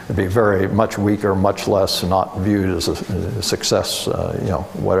 It'd be very much weaker, much less, not viewed as a success,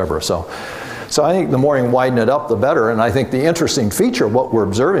 whatever. So So I think the more you can widen it up, the better. And I think the interesting feature of what we're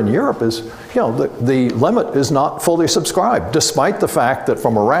observing in Europe is, the limit is not fully subscribed, despite the fact that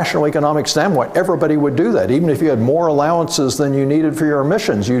from a rational economic standpoint, everybody would do that. Even if you had more allowances than you needed for your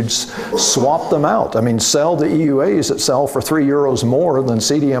emissions, you'd swap them out. I mean, sell the EUAs that sell for €3 more than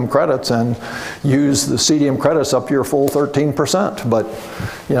CDM credits and use the CDM credits up to your full 13%. But,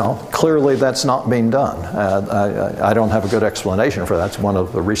 clearly that's not being done. I don't have a good explanation for that. It's one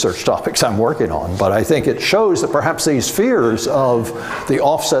of the research topics I'm working on. But I think it shows that perhaps these fears of the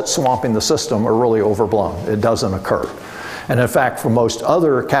offset swamping the system are really overblown. It doesn't occur. And in fact, for most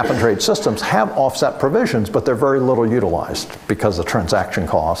other cap and trade systems have offset provisions, but they're very little utilized because of transaction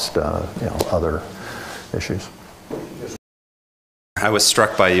cost, other issues. I was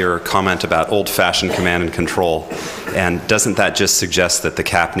struck by your comment about old-fashioned command and control, and doesn't that just suggest that the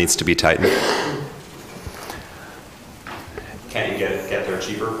cap needs to be tightened? Can't you get there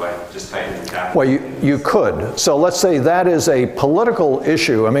cheaper by just tightening the cap? Well, you could. So let's say that is a political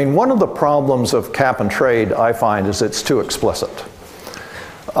issue. I mean, one of the problems of cap and trade, I find, is it's too explicit.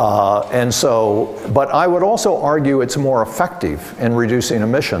 But I would also argue it's more effective in reducing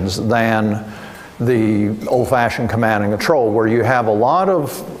emissions than the old-fashioned command and control, where you have a lot of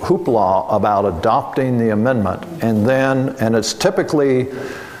hoopla about adopting the amendment, and it's typically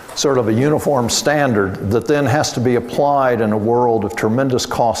sort of a uniform standard that then has to be applied in a world of tremendous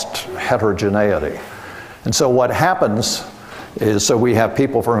cost heterogeneity. And so what happens is, so we have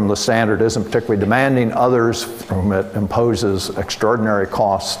people for whom the standard isn't particularly demanding, others for whom it imposes extraordinary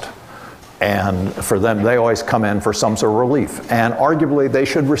cost, and for them, they always come in for some sort of relief. And arguably, they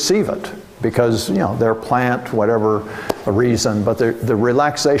should receive it because, their plant, whatever the reason, but the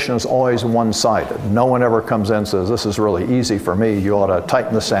relaxation is always one-sided. No one ever comes in and says, this is really easy for me, you ought to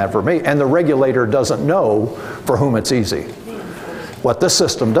tighten the standard for me. And the regulator doesn't know for whom it's easy. What this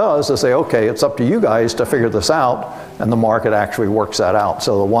system does is say, okay, it's up to you guys to figure this out, and the market actually works that out.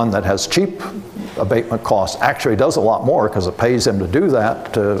 So the one that has cheap abatement costs actually does a lot more because it pays him to do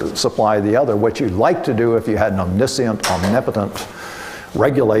that to supply the other, which you'd like to do if you had an omniscient, omnipotent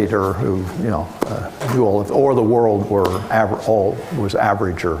regulator who, knew all of, or the world were all was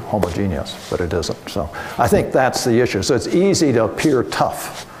average or homogeneous, but it isn't. So I think that's the issue. So it's easy to appear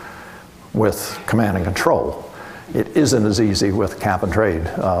tough with command and control. It isn't as easy with cap and trade,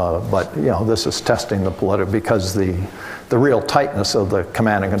 but this is testing the political, because the real tightness of the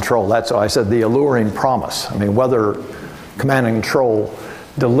command and control. That's why I said the alluring promise. I mean, whether command and control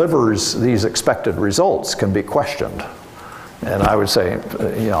delivers these expected results can be questioned. And I would say,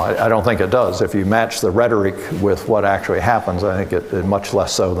 I don't think it does. If you match the rhetoric with what actually happens, I think it much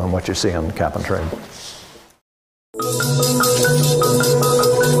less so than what you see in cap and trade.